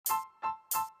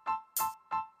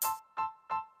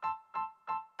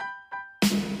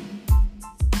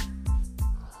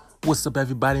What's up,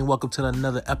 everybody, and welcome to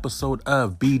another episode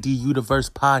of BD Universe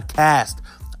Podcast.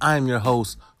 I am your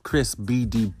host, Chris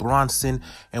BD Bronson,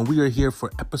 and we are here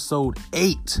for episode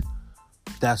 8.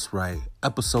 That's right,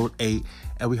 episode 8,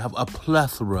 and we have a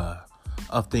plethora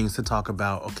of things to talk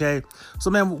about, okay? So,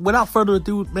 man, without further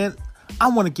ado, man, I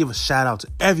want to give a shout out to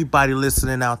everybody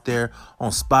listening out there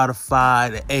on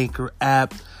Spotify, the Anchor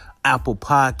app, Apple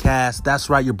Podcasts. That's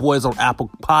right, your boy's on Apple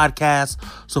Podcasts.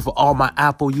 So for all my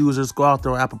Apple users, go out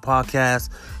there on Apple Podcasts.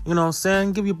 You know what I'm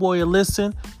saying? Give your boy a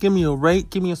listen. Give me a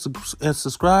rate. Give me a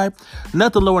subscribe.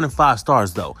 Nothing lower than 5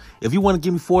 stars, though. If you want to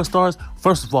give me 4 stars,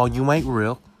 first of all, you ain't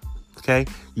real. Okay?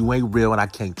 You ain't real, and I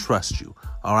can't trust you.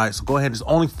 All right? So go ahead. There's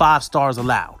only 5 stars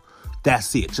allowed.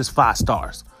 That's it. Just 5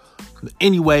 stars.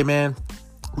 Anyway, man,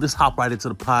 let's hop right into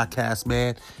the podcast,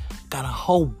 man. Got a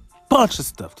whole bunch of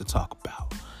stuff to talk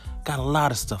about. Got a lot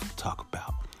of stuff to talk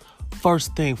about.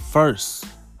 First thing first,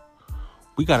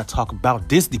 we got to talk about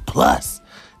Disney Plus.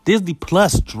 Disney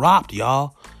Plus dropped,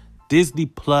 y'all. Disney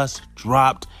Plus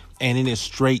dropped, and it is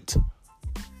straight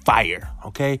fire,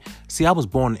 okay? See, I was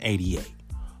born in 88,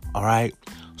 all right?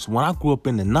 So when I grew up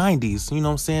in the 90s, you know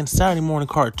what I'm saying, Saturday morning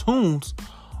cartoons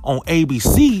on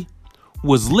ABC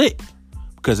was lit.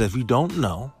 Because if you don't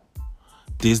know,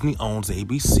 Disney owns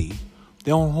ABC.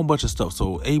 They own a whole bunch of stuff.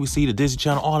 So ABC, the Disney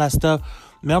Channel, all that stuff.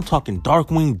 Man, I'm talking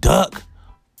Darkwing Duck.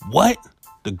 What?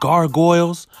 The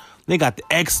Gargoyles. They got the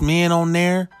X-Men on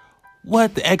there.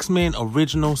 What? The X-Men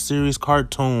original series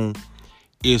cartoon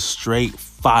is straight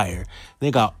fire.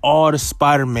 They got all the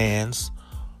Spider-Mans,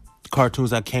 the cartoons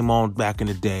that came on back in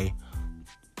the day.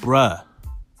 Bruh,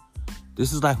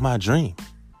 this is like my dream.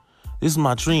 This is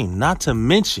my dream. Not to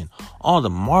mention all the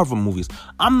Marvel movies.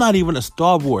 I'm not even a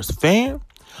Star Wars fan.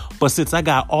 But since I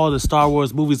got all the Star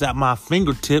Wars movies at my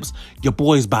fingertips, your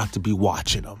boy's about to be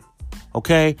watching them.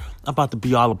 Okay? I'm about to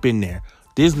be all up in there.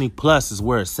 Disney Plus is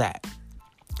where it's at.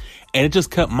 And it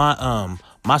just cut my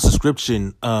my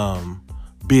subscription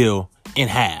bill in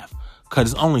half.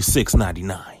 Because it's only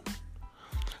 $6.99.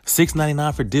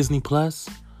 $6.99 for Disney Plus?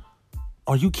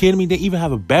 Are you kidding me? They even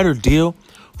have a better deal.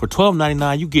 For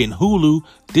 $12.99, you getting Hulu,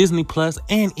 Disney Plus,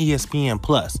 and ESPN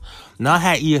Plus. Now, I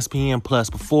had ESPN Plus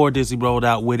before Disney rolled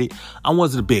out with it. I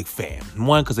wasn't a big fan.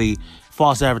 One, because they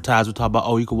false advertised. Talk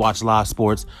about, you can watch live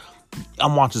sports.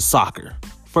 I'm watching soccer.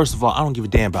 First of all, I don't give a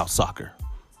damn about soccer.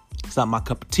 It's not my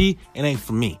cup of tea. It ain't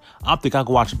for me. I think I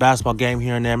can watch a basketball game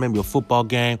here and there, maybe a football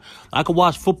game. I can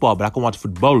watch football, but I can watch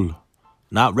football,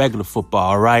 not regular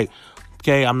football, all right?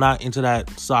 Okay, I'm not into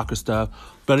that soccer stuff.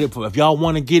 But if y'all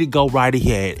want to get it, go right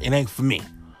ahead. It ain't for me.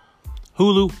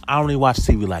 Hulu, I don't even watch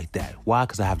TV like that. Why?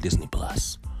 Because I have Disney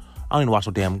Plus. I don't even watch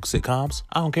no damn sitcoms.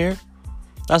 I don't care.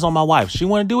 That's on my wife. She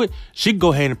want to do it, she can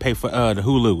go ahead and pay for the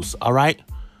Hulus. All right?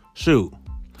 Shoot.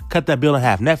 Cut that bill in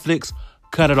half. Netflix,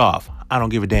 cut it off. I don't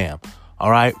give a damn.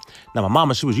 All right? Now, my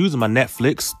mama, she was using my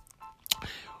Netflix,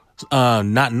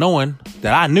 not knowing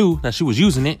that I knew that she was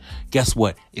using it. Guess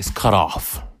what? It's cut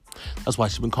off. That's why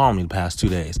she's been calling me the past 2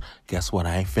 days. Guess what?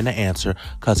 I ain't finna answer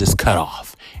because it's cut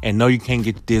off. And no, you can't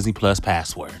get the Disney Plus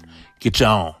password. Get your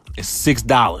own. It's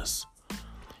 $6.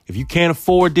 If you can't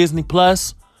afford Disney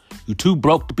Plus, you too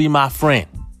broke to be my friend.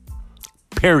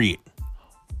 Period.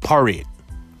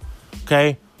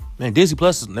 Okay? Man, Disney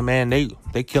Plus, man,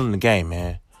 they killing the game,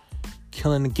 man.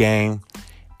 Killing the game.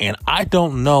 And I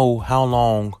don't know how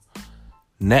long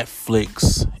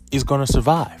Netflix is going to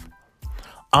survive.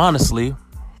 Honestly,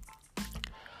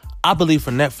 I believe for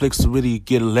Netflix to really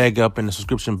get a leg up in the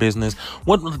subscription business,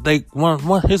 here's the thing about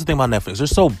Netflix. They're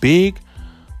so big,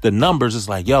 the numbers is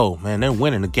like, yo, man, they're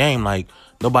winning the game like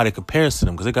nobody compares to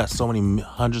them because they got so many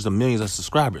hundreds of millions of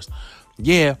subscribers.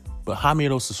 Yeah, but how many of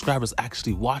those subscribers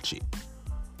actually watch it?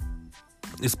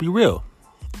 Let's be real.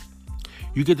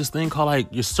 You get this thing called like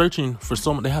you're searching for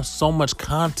they have so much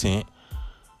content,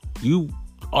 you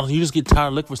just get tired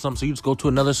of looking for something, so you just go to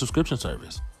another subscription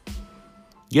service.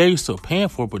 Yeah, you're still paying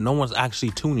for it, but no one's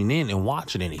actually tuning in and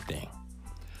watching anything.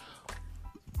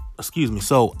 Excuse me.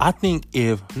 So I think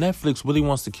if Netflix really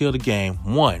wants to kill the game,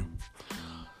 1,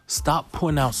 stop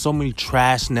putting out so many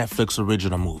trash Netflix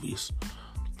original movies.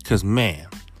 Because, man,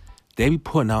 they be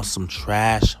putting out some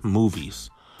trash movies.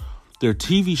 Their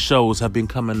TV shows have been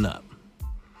coming up.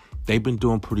 They've been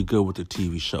doing pretty good with their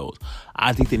TV shows.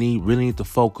 I think they really need to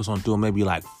focus on doing maybe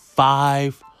like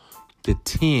 5 to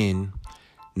 10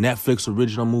 Netflix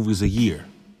original movies a year,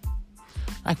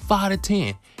 like 5 to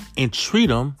 10, and treat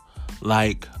them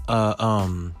like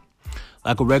a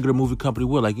regular movie company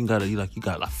would. Like you got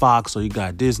like Fox, or you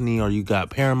got Disney, or you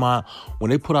got Paramount.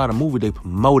 When they put out a movie, they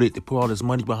promote it, they put all this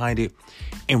money behind it,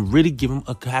 and really give them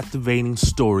a captivating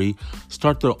story.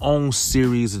 Start their own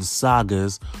series and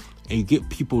sagas, and you get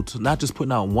people to not just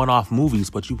putting out one-off movies,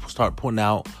 but you start putting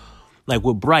out, like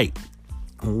with Bright,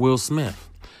 Will Smith.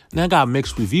 Now, it got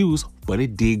mixed reviews, but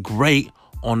it did great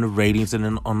on the ratings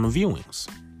and on the viewings.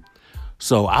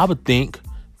 So I would think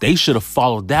they should have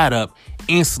followed that up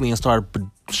instantly and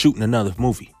started shooting another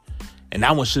movie. And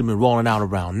that one should have been rolling out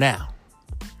around now,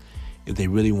 if they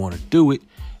really want to do it.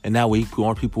 And that way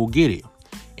more people will get it.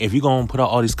 If you're going to put out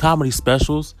all these comedy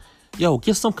specials,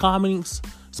 get some comics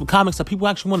that people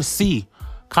actually want to see.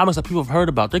 Comics that people have heard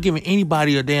about. They're giving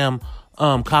anybody a damn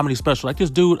comedy special. Like this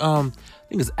dude, I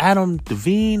think it's Adam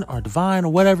Devine or Divine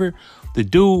or whatever.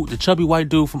 The chubby white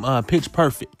dude from Pitch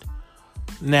Perfect.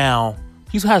 Now,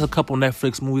 he has a couple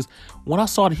Netflix movies. When I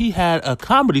saw that he had a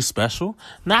comedy special,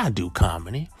 now I do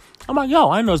comedy. I'm like,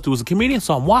 I didn't know this dude was a comedian,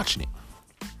 so I'm watching it.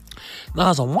 Now,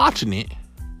 as I'm watching it,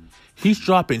 he's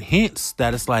dropping hints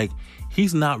that it's like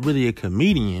he's not really a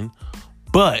comedian,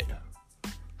 but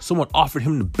someone offered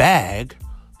him the bag.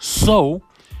 So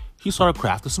he started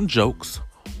crafting some jokes,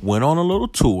 went on a little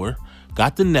tour,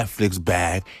 got the Netflix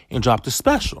bag, and dropped a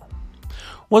special.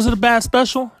 Was it a bad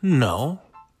special? No.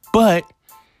 But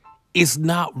it's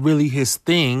not really his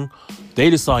thing. They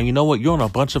just saw, you know what? You're on a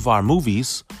bunch of our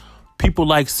movies. People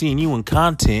like seeing you in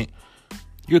content.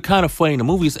 You're kind of funny in the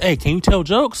movies. Hey, can you tell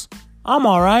jokes? I'm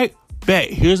all right.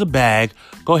 Bet. Here's a bag.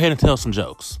 Go ahead and tell some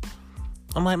jokes.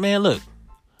 I'm like, man, look.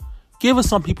 Give us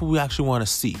some people we actually want to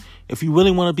see. If you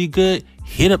really want to be good,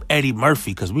 hit up Eddie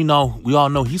Murphy, because we all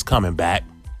know he's coming back.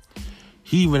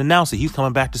 He even announced it. He's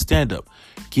coming back to stand up.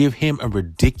 Give him a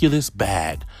ridiculous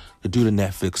bag to do the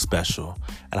Netflix special.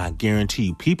 And I guarantee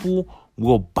you, people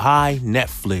will buy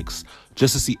Netflix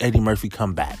just to see Eddie Murphy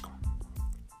come back.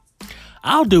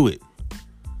 I'll do it.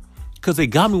 Because they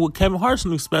got me with Kevin Hart's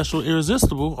new special,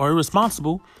 Irresistible or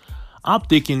Irresponsible. I'm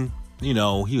thinking, he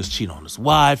was cheating on his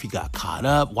wife. He got caught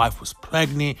up. Wife was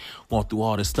pregnant. Going through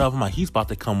all this stuff. I'm like, he's about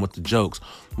to come with the jokes.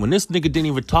 When this nigga didn't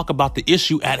even talk about the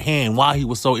issue at hand, why he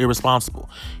was so irresponsible.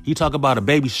 He talked about a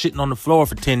baby shitting on the floor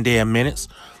for 10 damn minutes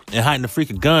and hiding a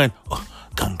freaking gun. Oh,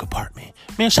 gun compartment.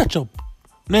 Man, shut your...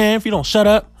 Man, if you don't shut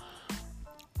up.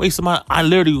 Wait,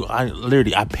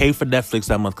 I paid for Netflix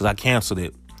that month because I canceled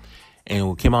it.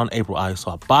 And it came out in April. So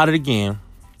I bought it again.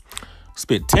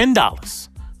 Spent $10.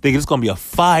 Thinking it's going to be a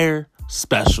fire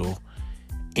special.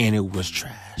 And it was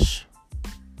trash.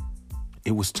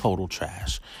 It was total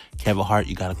trash. Kevin Hart,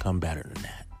 you got to come better than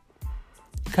that.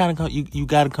 You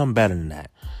got to come better than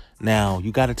that. Now,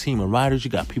 you got a team of writers.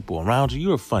 You got people around you.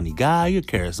 You're a funny guy. You're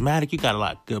charismatic. You got a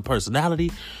lot of good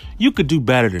personality. You could do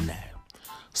better than that.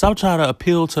 Stop trying to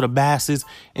appeal to the masses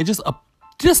and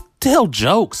just tell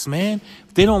jokes, man.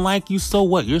 If they don't like you, so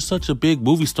what? You're such a big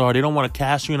movie star. They don't want to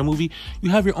cast you in a movie. You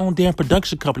have your own damn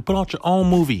production company. Put out your own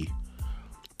movie.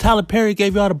 Tyler Perry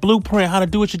gave you all the blueprint how to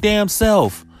do it your damn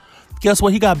self. Guess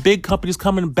what? He got big companies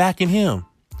coming backing him.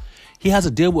 He has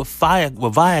a deal with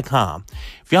Viacom.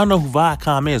 If y'all know who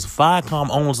Viacom is, Viacom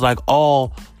owns like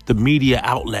all the media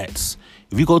outlets.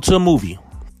 If you go to a movie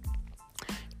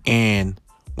and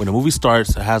when the movie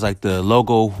starts, it has like the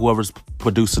logo, whoever's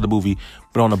producing the movie,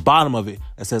 but on the bottom of it,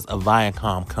 it says a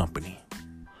Viacom company.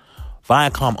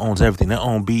 Viacom owns everything. They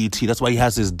own BET. That's why he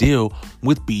has this deal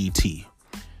with BET.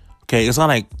 Okay, it's not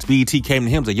like BET came to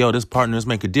him and said, yo, this partner, let's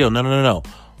make a deal. No.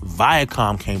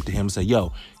 Viacom came to him and said,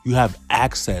 yo, you have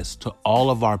access to all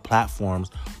of our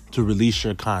platforms to release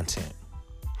your content.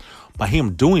 By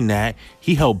him doing that,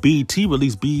 he helped BET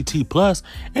release BET Plus.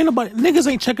 Niggas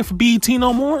ain't checking for BET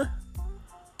no more.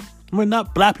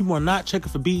 Black people are not checking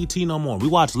for BET no more. We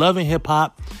watch Love and Hip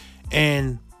Hop,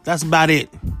 and that's about it.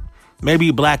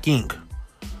 Maybe Black Ink.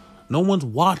 No one's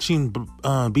watching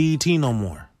BET no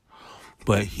more.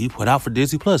 But he put out for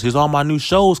Disney Plus. Here's all my new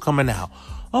shows coming out.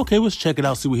 Okay, let's check it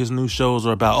out, see what his new shows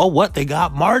are about. Oh, what? They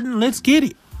got Martin? Let's get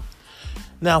it.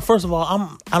 Now, first of all,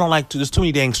 I don't like to... There's too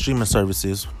many dang streaming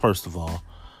services, first of all.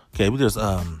 Okay, but there's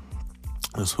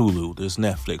Hulu, there's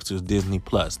Netflix, there's Disney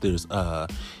Plus, there's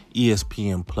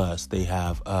ESPN Plus, they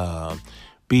have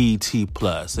BET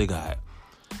Plus,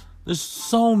 there's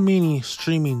so many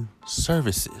streaming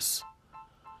services.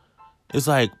 It's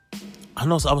like, I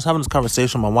was having this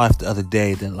conversation with my wife the other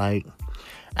day that like,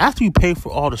 after you pay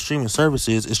for all the streaming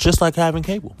services, it's just like having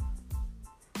cable.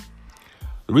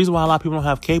 The reason why a lot of people don't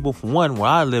have cable, for one, where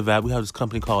I live at, we have this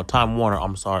company called Time Warner,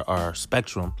 or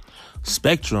Spectrum.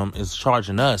 Spectrum is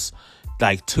charging us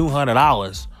like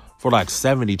 $200 for like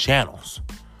 70 channels.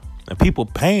 And people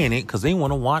paying it because they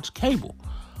want to watch cable.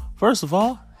 First of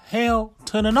all, hell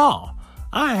to the no.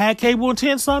 I ain't had cable in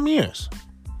 10-some years.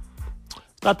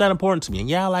 It's not that important to me. And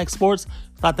yeah, I like sports.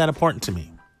 It's not that important to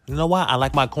me. You know why? I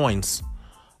like my coins.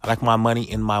 I like my money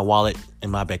in my wallet, in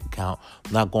my bank account.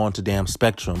 I'm not going to damn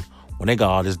Spectrum when they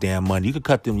got all this damn money. You could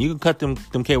cut them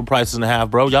cable prices in half,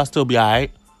 bro. Y'all still be all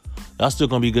right. Y'all still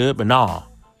gonna be good, but nah.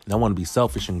 I want to be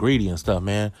selfish and greedy and stuff,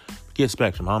 man. Get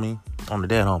Spectrum, homie. On the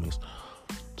dead homies.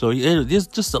 So there's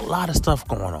just a lot of stuff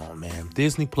going on, man.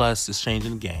 Disney Plus is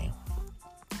changing the game.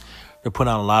 They're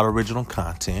putting out a lot of original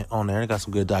content on there. They got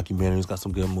some good documentaries, got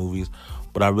some good movies.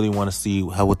 But I really want to see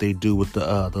what they do with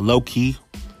the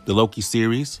Loki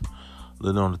series.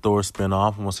 They're on the Thor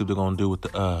spinoff. I want to see what they're going to do with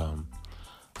the...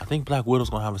 I think Black Widow's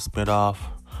going to have a spinoff.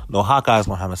 No, Hawkeye's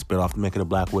going to have a spinoff to make it a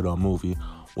Black Widow movie,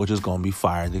 which is going to be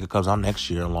fire. I think it comes out next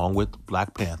year along with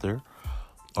Black Panther.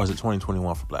 Or is it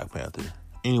 2021 for Black Panther?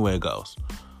 Anyway it goes.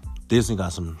 Disney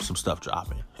got some stuff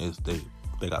dropping. They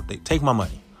take my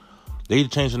money. They need to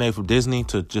change the name from Disney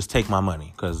to just take my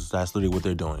money, because that's literally what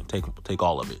they're doing. Take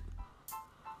all of it.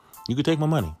 You can take my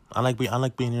money. I like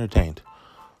being entertained.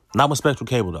 Not with Spectrum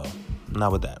Cable though.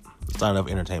 Not with that. It's not enough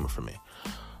entertainment for me,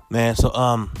 man. So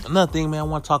another thing, man, I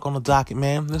want to talk on the docket,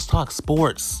 man. Let's talk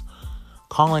sports.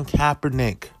 Colin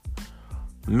Kaepernick,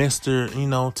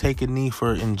 Mr. Take a knee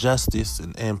for injustice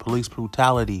and police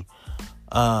brutality,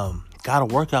 got a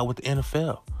workout with the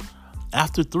NFL.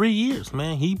 After 3 years,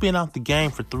 man. He been out the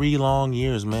game for 3 long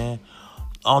years, man.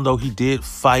 Although he did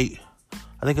fight,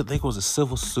 I think it was a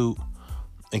civil suit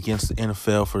against the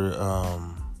NFL for,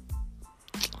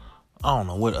 I don't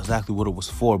know exactly what it was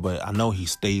for, but I know he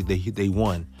stayed, they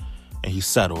won, and he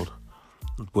settled.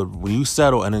 But when you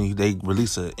settle and then they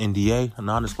release an NDA, a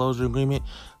non-disclosure agreement,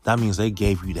 that means they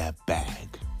gave you that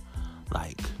bag.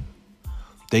 Like,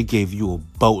 they gave you a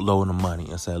boatload of money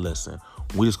and said, listen,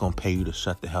 we're just going to pay you to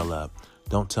shut the hell up.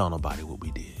 Don't tell nobody what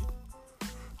we did.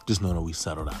 Just know that we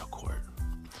settled out of court.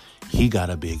 He got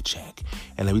a big check.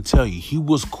 And let me tell you, he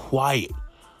was quiet.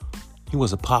 He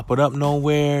wasn't popping up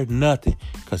nowhere, nothing.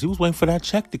 Because he was waiting for that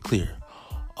check to clear.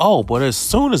 Oh, but as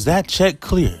soon as that check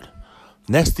cleared,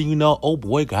 next thing you know, oh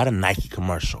boy got a Nike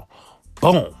commercial.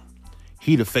 Boom.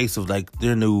 He the face of like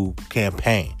their new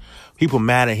campaign. People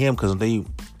mad at him because they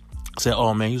said,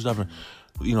 oh man, he's never...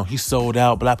 he sold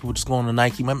out. Black people just going to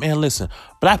Nike. Man, listen.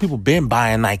 Black people been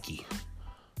buying Nike.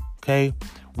 Okay?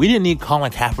 We didn't need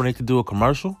Colin Kaepernick to do a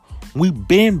commercial. We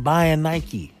been buying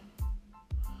Nike.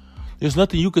 There's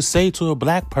nothing you could say to a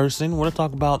black person when I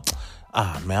talk about,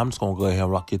 man, I'm just going to go ahead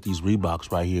and get these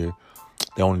Reeboks right here.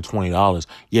 They're only $20.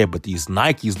 Yeah, but these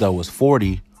Nikes, though, is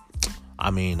 $40.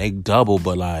 I mean, they double,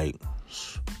 but like,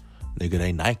 nigga,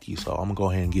 they Nike. So I'm going to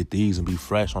go ahead and get these and be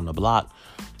fresh on the block.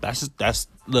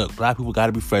 Look, black people got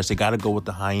to be fresh. They got to go with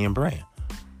the high-end brand.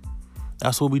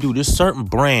 That's what we do. There's certain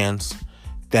brands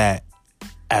that,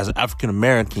 as an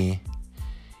African-American,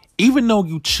 even though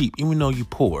you cheap, even though you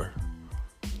poor,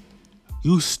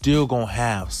 you still going to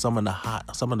have some of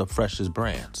the freshest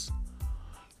brands.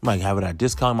 You might have it at a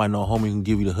discount. You might know a homie can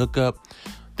give you the hookup.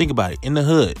 Think about it. In the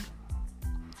hood,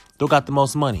 they got the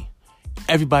most money.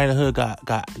 Everybody in the hood got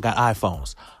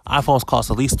iPhones. iPhones cost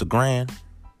at least $1,000.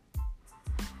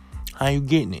 How you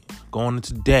getting it? Going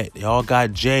into debt. They all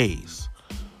got J's.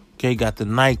 Okay, got the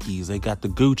Nikes. They got the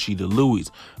Gucci, the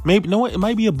Louis. Maybe, you know what? It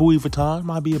might be a Louis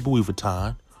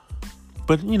Vuitton.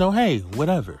 But, hey,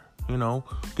 whatever. Get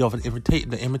off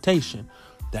the imitation.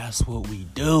 That's what we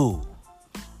do.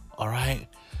 All right?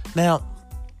 Now,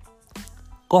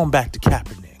 going back to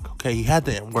Kaepernick. Okay, he had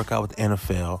to work out with the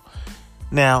NFL.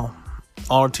 Now,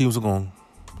 all the teams are going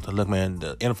to look, man.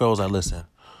 The NFL was like, listen,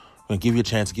 we're going to give you a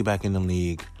chance to get back in the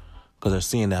league, because they're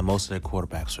seeing that most of their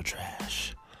quarterbacks are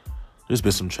trash. There's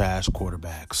been some trash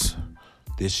quarterbacks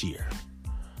this year.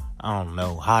 I don't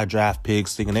know. High draft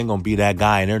picks thinking they're going to be that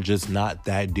guy, and they're just not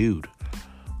that dude.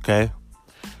 Okay?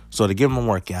 So to give them a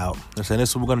workout, they're saying, this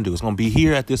is what we're going to do. It's going to be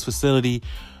here at this facility.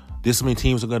 This many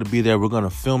teams are going to be there. We're going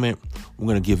to film it. We're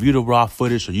going to give you the raw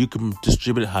footage so you can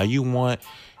distribute it how you want,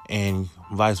 and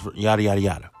vice versa, yada, yada,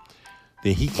 yada.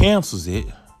 Then he cancels it.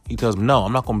 He tells them, no,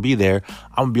 I'm not going to be there.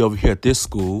 I'm going to be over here at this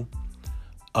school,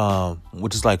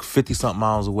 which is like 50-something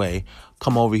miles away.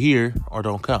 Come over here or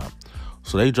don't come.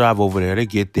 So they drive over there. They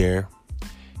get there.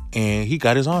 And he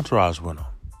got his entourage with him.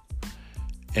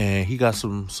 And he got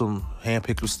some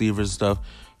hand-picked receivers and stuff.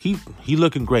 He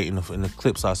looking great in the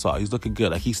clips I saw. He's looking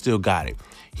good. Like, he still got it.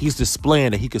 He's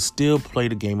displaying that he could still play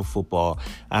the game of football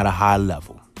at a high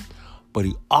level. But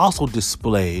he also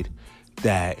displayed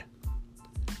that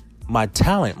my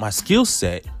talent, my skill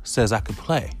set says I can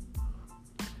play.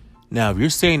 Now, if you're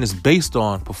saying it's based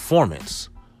on performance,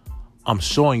 I'm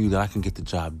showing you that I can get the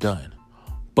job done.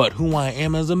 But who I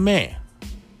am as a man,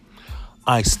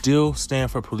 I still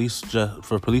stand for police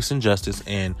injustice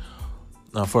and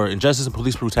for injustice and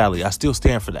police brutality. I still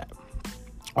stand for that.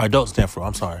 Or I don't stand for it,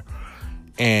 I'm sorry.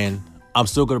 And I'm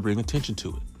still going to bring attention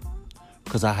to it.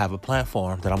 because I have a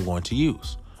platform that I'm going to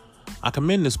use. I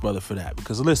commend this brother for that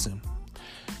because, listen,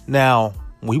 now,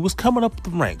 when he was coming up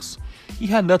the ranks, he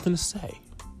had nothing to say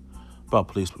about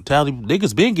police brutality.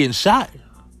 Niggas been getting shot.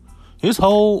 His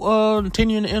whole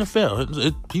tenure in the NFL,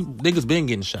 niggas been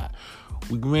getting shot.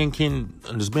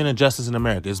 There's been injustice in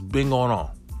America. It's been going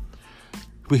on.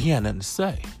 But he had nothing to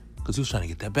say because he was trying to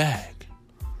get that bag.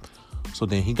 So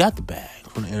then he got the bag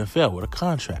from the NFL with a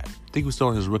contract. I think he was still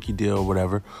on his rookie deal or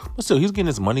whatever. But still, he's getting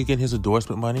his money, getting his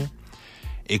endorsement money.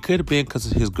 It could have been because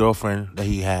of his girlfriend that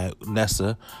he had,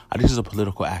 Nessa. I think she's a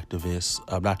political activist.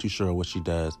 I'm not too sure what she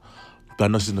does, but I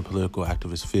know she's in the political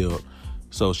activist field.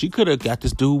 So she could have got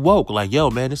this dude woke. Like, yo,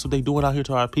 man, this is what they doing out here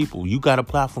to our people. You got a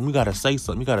platform. You got to say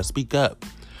something. You got to speak up.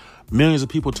 Millions of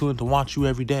people tune in to watch you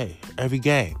every day, every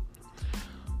game.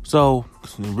 So,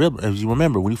 as you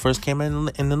remember, when he first came in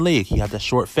the league, he had that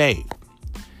short fade.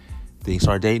 Then he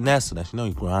started dating Nessa. That's,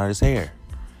 he put on his hair.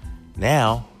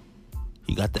 Now,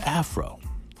 he got the afro.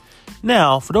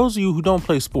 Now, for those of you who don't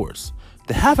play sports,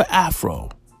 to have an afro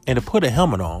and to put a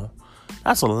helmet on,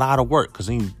 that's a lot of work because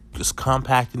then you just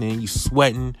compacting and you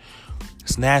sweating.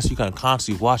 It's nasty. You gotta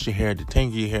constantly wash your hair,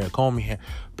 detangle your hair, comb your hair,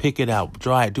 pick it out,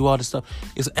 dry it, do all this stuff.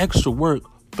 It's extra work,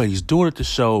 but he's doing it to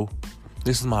show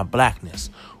this is my blackness.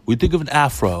 We think of an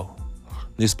afro,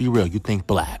 let's be real, you think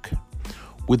black.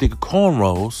 We think of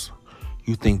cornrows,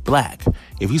 you think black.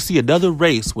 If you see another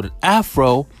race with an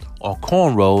afro or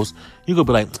cornrows, you gonna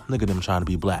be like, look at them trying to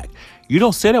be black. You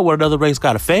don't say that when another race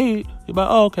got a fade. You're like,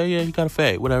 oh, okay, yeah, he got a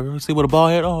fade, whatever. You see with a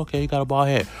bald head, oh, okay, he got a bald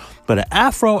head. But an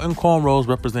afro and cornrows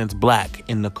represents black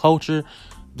in the culture,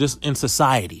 just in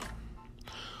society.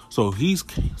 So he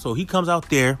comes out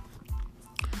there,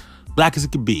 black as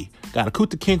it could be. Got a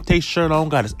Kunta Kinte shirt on,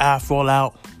 got his afro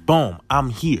out. Boom, I'm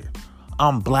here.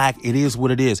 I'm black. It is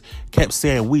what it is. Kept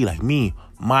saying we, like me,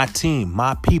 my team,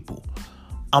 my people.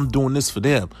 I'm doing this for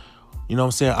them. You know what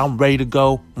I'm saying? I'm ready to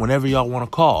go whenever y'all want to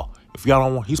call. If y'all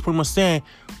don't want, he's pretty much saying,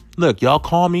 look, y'all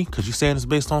call me because you're saying it's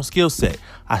based on skill set.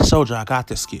 I showed you I got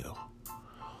this skill.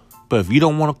 But if you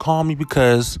don't want to call me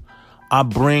because I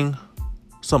bring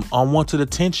some unwanted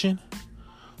attention,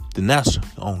 then that's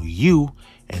on you.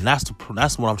 And that's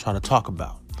what I'm trying to talk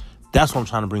about. That's what I'm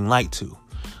trying to bring light to.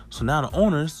 So now the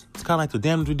owners, it's kind of like the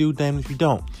damned if you do, damned if you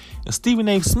don't. And Stephen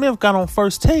A. Smith got on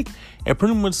First Take and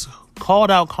pretty much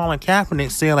called out Colin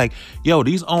Kaepernick, saying like, yo,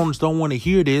 these owners don't want to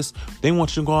hear this. They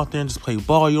want you to go out there and just play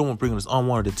ball. You don't want to bring this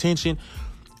unwanted attention.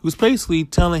 He was basically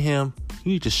telling him,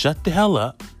 you need to shut the hell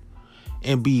up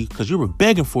and because you were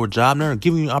begging for a job. They're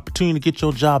giving you an opportunity to get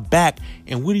your job back.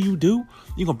 And what do? You're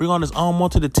going to bring on this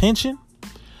unwanted attention?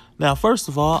 Now, first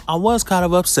of all, I was kind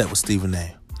of upset with Stephen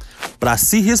A. But I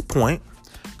see his point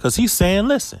because he's saying,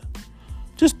 listen,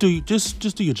 just do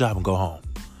your job and go home.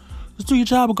 Just do your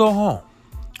job and go home.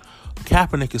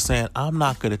 Kaepernick is saying, I'm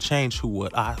not going to change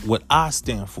what I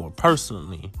stand for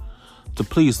personally to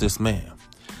please this man.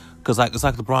 Because it's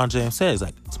like LeBron James says,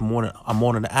 like I'm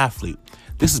more than an athlete.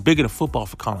 This is bigger than football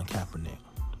for Colin Kaepernick.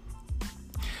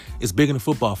 It's bigger than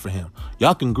football for him.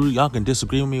 Y'all can agree, y'all can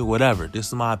disagree with me or whatever. This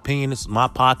is my opinion. This is my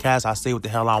podcast. I say what the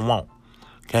hell I want.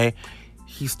 Okay?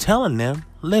 He's telling them,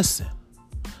 listen,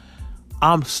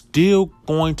 I'm still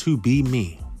going to be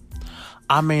me.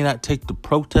 I may not take the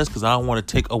protest because I don't want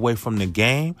to take away from the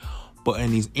game. But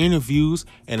in these interviews,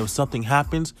 and if something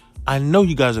happens, I know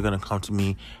you guys are going to come to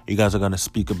me. You guys are going to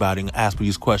speak about it and ask me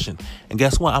these questions. And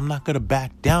guess what? I'm not going to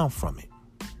back down from it.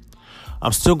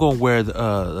 I'm still going to wear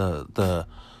the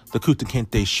Kunta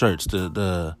Kinte shirts.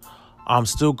 I'm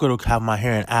still going to have my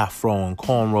hair in afro and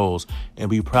cornrows and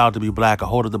be proud to be black. I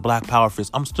hold the black power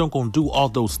fist. I'm still going to do all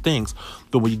those things.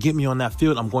 But when you get me on that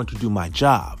field, I'm going to do my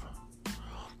job.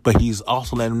 But he's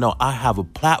also letting them know I have a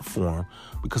platform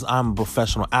because I'm a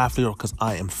professional athlete or because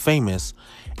I am famous,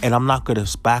 and I'm not going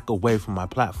to back away from my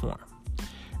platform.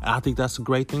 And I think that's a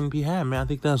great thing to be had, man. I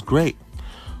think that's great.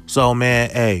 So,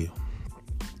 man, hey,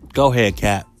 go ahead,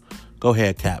 Cap. Go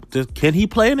ahead, Cap. Can he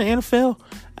play in the NFL?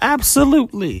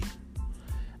 Absolutely.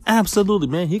 Absolutely,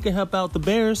 man. He can help out the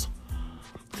Bears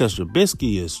because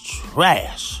Trubisky is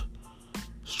trash.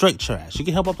 Straight trash. He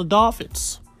can help out the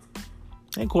Dolphins.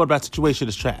 And quarterback situation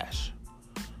is trash.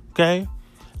 Okay?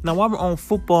 Now, while we're on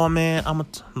football, man,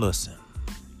 listen.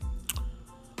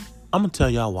 I'm going to tell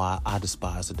y'all why I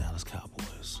despise the Dallas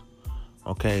Cowboys.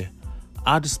 Okay?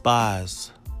 I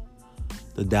despise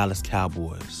the Dallas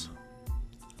Cowboys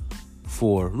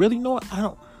for really,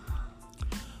 how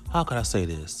can I say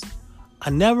this? I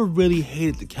never really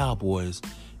hated the Cowboys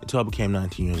until I became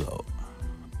 19 years old.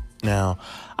 Now,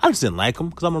 I just didn't like them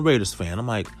because I'm a Raiders fan. I'm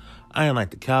like, I didn't like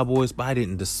the Cowboys, but I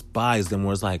didn't despise them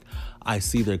where it's like I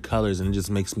see their colors and it just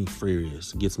makes me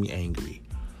furious. It gets me angry.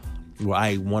 where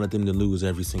I wanted them to lose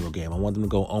every single game. I wanted them to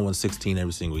go 0-16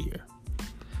 every single year.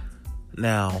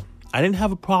 Now, I didn't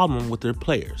have a problem with their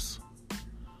players.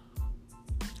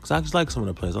 Because I just like some of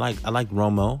the players. I like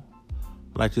Romo.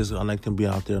 I like him being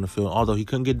out there on the field. Although he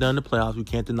couldn't get done in the playoffs, we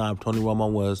can't deny Tony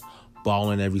Romo was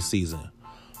balling every season.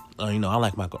 I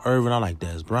like Michael Irvin. I like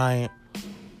Dez Bryant.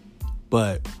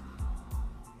 But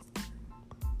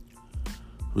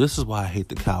this is why I hate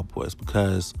the Cowboys.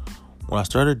 Because when I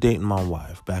started dating my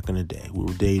wife back in the day, we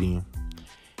were dating.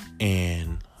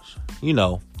 And,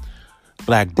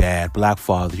 black dad, black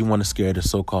father, he wanted to scare the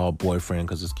so-called boyfriend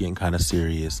because it's getting kind of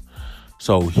serious.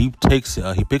 So he picks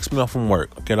me up from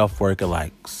work. I get off work at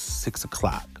like 6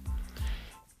 o'clock.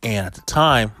 And at the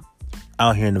time,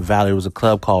 out here in the valley, there was a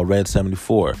club called Red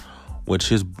 74, which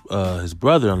his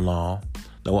brother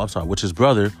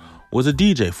was a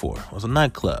DJ for. It was a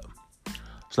nightclub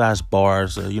 /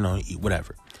 bars, eat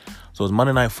whatever. So it was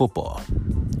Monday Night Football.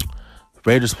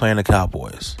 Raiders playing the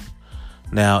Cowboys.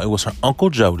 Now, it was her Uncle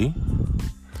Jody,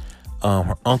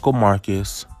 her Uncle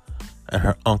Marcus, and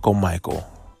her Uncle Michael,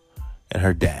 and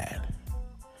her dad,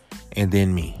 and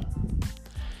then me.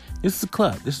 This is a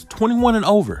club. This is 21 and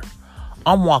over.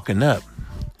 I'm walking up,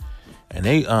 and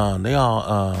they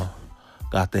all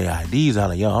got their IDs out.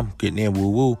 Like, I'm getting in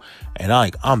woo-woo, and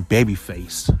I'm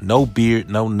baby-faced. No beard,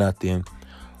 no nothing.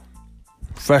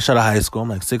 Fresh out of high school. I'm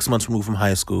like 6 months removed from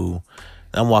high school.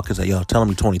 And I'm walking, like, tell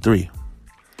me 23.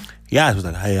 Yeah, he was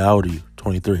like, hey, how old are you?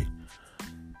 23.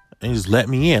 And he just let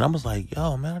me in. I was like,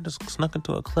 man, I just snuck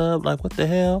into a club. Like, what the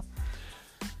hell?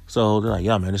 So they're like,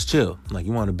 man, it's chill. Like,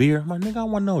 you want a beer? I'm like, nigga, I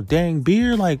want no dang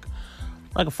beer. Like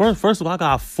first of all, I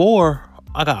got 4.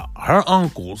 I got her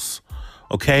uncles,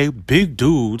 okay? Big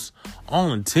dudes,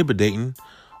 all intimidating,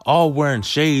 all wearing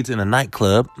shades in a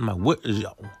nightclub. I'm like, what is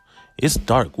y'all? It's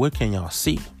dark. What can y'all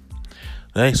see?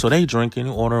 So they drinking,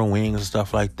 ordering wings and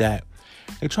stuff like that.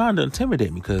 They trying to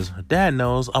intimidate me because her dad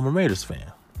knows I'm a Raiders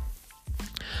fan.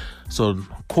 So,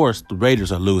 of course, the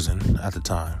Raiders are losing at the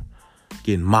time,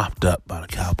 getting mopped up by the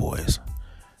Cowboys.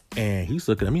 And he's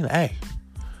looking at me like, hey,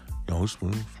 it's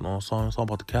all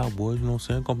about the Cowboys, you know what I'm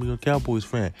saying? I'm going to be a Cowboys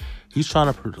fan. He's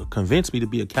trying to convince me to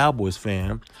be a Cowboys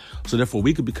fan, so therefore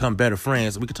we could become better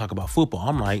friends and we could talk about football.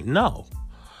 I'm like, no.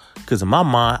 Because in my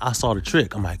mind, I saw the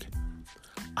trick. I'm like,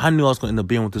 I knew I was going to end up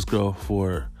being with this girl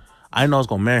I didn't know I was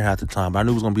going to marry her at the time, but I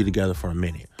knew we was going to be together for a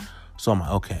minute. So I'm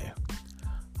like, okay,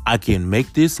 I can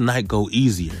make this night go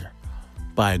easier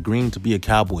by agreeing to be a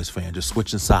Cowboys fan, just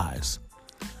switching sides.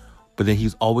 But then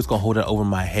he's always going to hold that over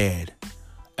my head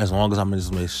as long as I'm in this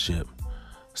relationship,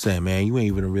 saying, man, you ain't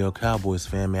even a real Cowboys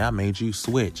fan, man. I made you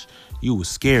switch. You was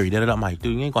scary. I'm like,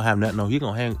 dude, you ain't going to have nothing over. You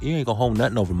ain't going to hold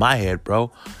nothing over my head,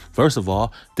 bro. First of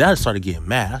all, Dad started getting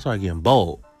mad. I started getting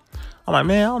bold. I'm like,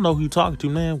 man, I don't know who you talking to,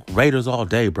 man. Raiders all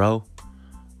day, bro.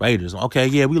 Raiders. Okay,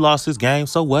 yeah, we lost this game.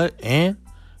 So what? And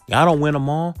y'all don't win them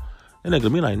all. And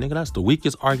nigga be like, nigga, that's the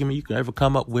weakest argument you could ever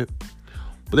come up with.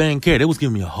 But they didn't care. They was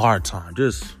giving me a hard time.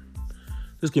 Just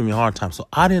giving me a hard time. So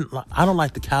I don't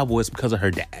like the Cowboys because of her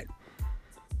dad.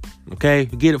 Okay?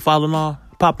 You get it, father-in-law?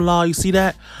 Pop-in-law, you see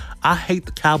that? I hate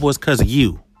the Cowboys because of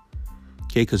you.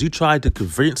 Okay, because you tried to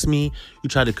convince me. You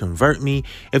tried to convert me.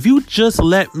 If you just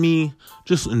let me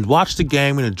just watch the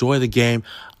game and enjoy the game,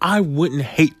 I wouldn't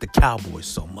hate the Cowboys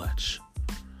so much.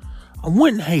 I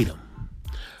wouldn't hate them.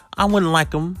 I wouldn't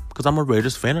like them because I'm a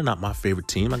Raiders fan. They're not my favorite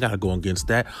team. I got to go against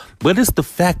that. But it's the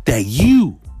fact that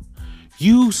you,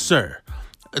 sir,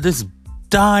 this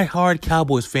die-hard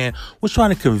Cowboys fan, was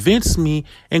trying to convince me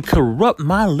and corrupt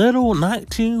my little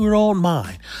 19-year-old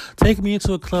mind, taking me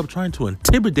into a club, trying to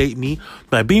intimidate me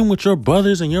by being with your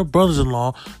brothers and your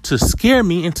brothers-in-law to scare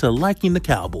me into liking the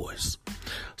Cowboys.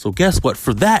 So guess what?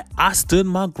 For that, I stood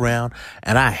my ground,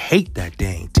 and I hate that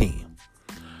dang team.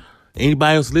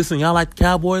 Anybody else listening, y'all like the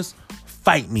Cowboys?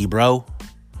 Fight me, bro.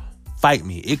 Fight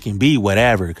me. It can be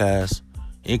whatever, guys.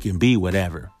 It can be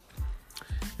whatever.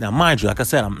 Now, mind you, like I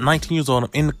said, I'm 19 years old. I'm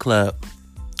in the club.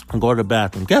 I'm going to the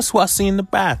bathroom. Guess who I see in the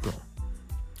bathroom?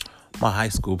 My high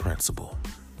school principal.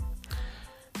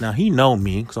 Now, he know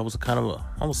me because I was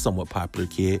a somewhat popular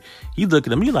kid. He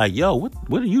looking at me like, yo,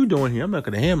 what are you doing here? I'm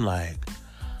looking at him like,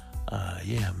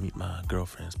 yeah, meet my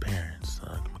girlfriend's parents.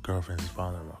 My girlfriend's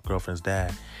father, my girlfriend's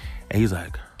dad. And he's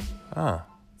like, oh.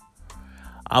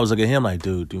 I was looking at him like,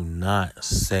 dude, do not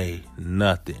say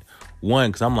nothing. One,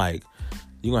 because I'm like,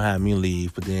 you're going to have me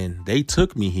leave. But then they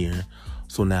took me here.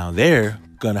 So now they're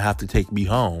going to have to take me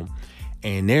home.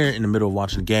 And they're in the middle of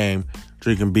watching the game,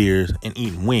 drinking beers and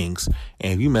eating wings.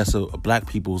 And if you mess up black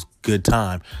people's good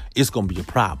time, it's going to be a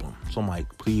problem. So I'm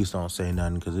like, please don't say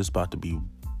nothing because it's about to be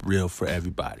real for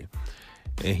everybody.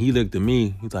 And he looked at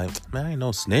me. He's like, man, I ain't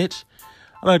no snitch.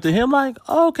 I looked at him like,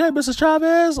 oh, okay, Mr.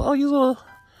 Chavez. Oh, you little...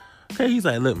 Okay, he's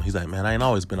like, look, he's like, man, I ain't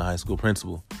always been a high school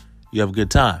principal. You have a good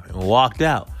time. And we walked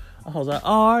out. I was like,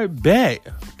 all right, bet.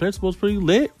 Principal's pretty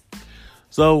lit.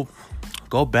 So,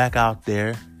 go back out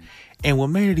there. And what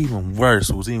made it even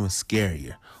worse, was even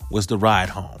scarier, was the ride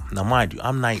home. Now, mind you,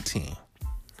 I'm 19.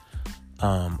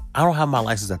 I don't have my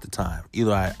license at the time.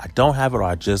 Either I don't have it or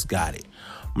I just got it.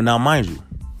 But now, mind you,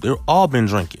 they've all been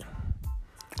drinking.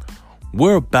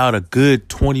 We're about a good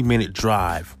 20-minute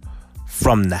drive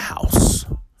from the house.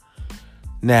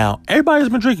 Now, everybody's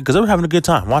been drinking because they were having a good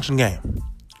time watching the game.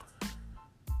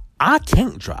 I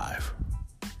can't drive.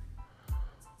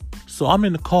 So I'm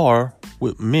in the car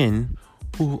with men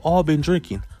who've all been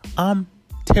drinking. I'm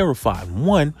terrified.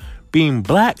 One, being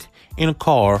black in a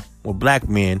car with black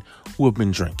men who have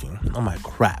been drinking. I'm like,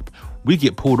 crap. We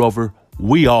get pulled over,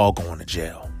 we all going to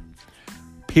jail.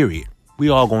 Period. We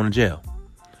all going to jail.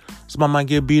 Somebody might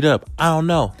get beat up. I don't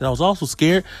know. Then I was also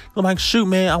scared. I'm like, shoot,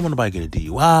 man, I want nobody to get a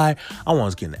DUI. I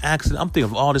want to get in an accident. I'm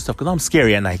thinking of all this stuff because I'm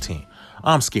scary at 19.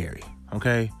 I'm scary,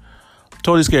 okay?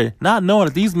 Totally scary. Not knowing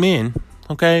that these men,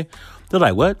 okay, they're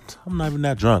like, what? I'm not even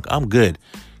that drunk. I'm good.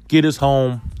 Get us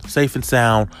home, safe and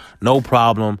sound, no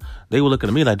problem. They were looking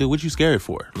at me like, dude, what you scared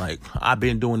for? Like, I've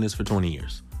been doing this for 20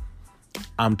 years.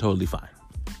 I'm totally fine.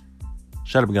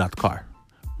 Shut up and get out the car.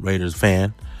 Raiders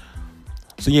fan.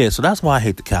 So, yeah, so that's why I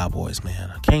hate the Cowboys,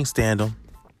 man. I can't stand them.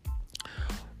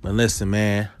 But listen,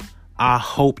 man, I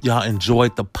hope y'all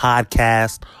enjoyed the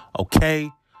podcast,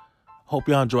 okay? Hope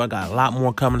y'all enjoy. I got a lot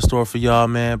more coming in store for y'all,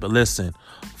 man. But listen,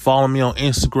 follow me on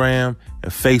Instagram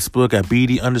and Facebook at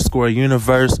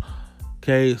BD_Universe.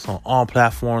 Okay, it's on all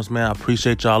platforms, man. I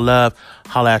appreciate y'all love.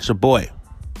 Holla at your boy.